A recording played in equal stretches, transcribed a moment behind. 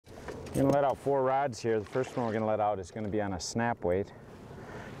We're gonna let out 4 rods here. The first one we're gonna let out is gonna be on a snap weight.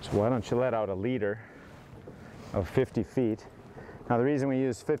 So why don't you let out a leader of 50 feet. Now the reason we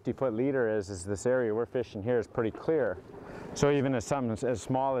use 50-foot leader is this area we're fishing here is pretty clear. So even as something as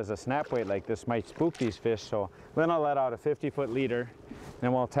small as a snap weight like this might spook these fish, so then I'll let out a 50-foot leader,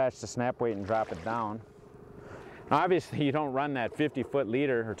 then we'll attach the snap weight and drop it down. Now obviously you don't run that 50-foot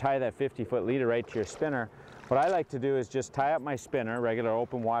leader or tie that 50-foot leader right to your spinner. What I like to do is just tie up my spinner, regular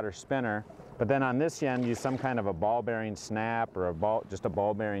open water spinner, but then on this end use some kind of a ball bearing snap or just a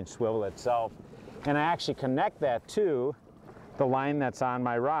ball bearing swivel itself, and I actually connect that to the line that's on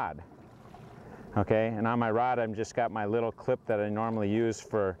my rod. Okay, and on my rod I've just got my little clip that I normally use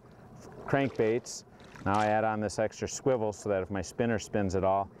for crankbaits. Now I add on this extra swivel so that if my spinner spins at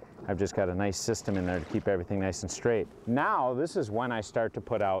all, I've just got a nice system in there to keep everything nice and straight. Now this is when I start to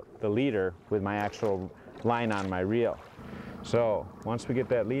put out the leader with my actual line on my reel. So once we get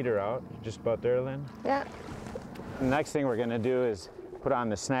that leader out, just about there, Lynn? Yeah. The next thing we're going to do is put on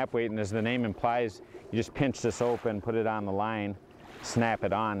the snap weight, and as the name implies, you just pinch this open, put it on the line, snap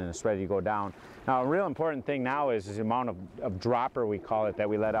it on, and it's ready to go down. Now a real important thing now is the amount of dropper, we call it, that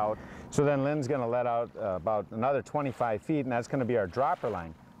we let out. So then Lynn's going to let out about another 25 feet, and that's going to be our dropper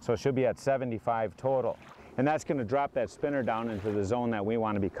line. So it should be at 75 total. And that's going to drop that spinner down into the zone that we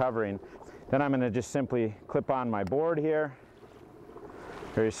want to be covering. Then I'm going to just simply clip on my board here.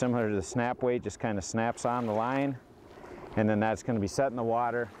 Very similar to the snap weight, just kind of snaps on the line. And then that's going to be set in the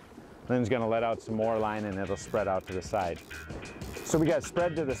water. Lynn's going to let out some more line and it'll spread out to the side. So we got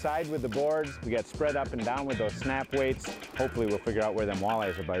spread to the side with the boards, we got spread up and down with those snap weights. Hopefully we'll figure out where them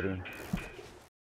walleyes are biting.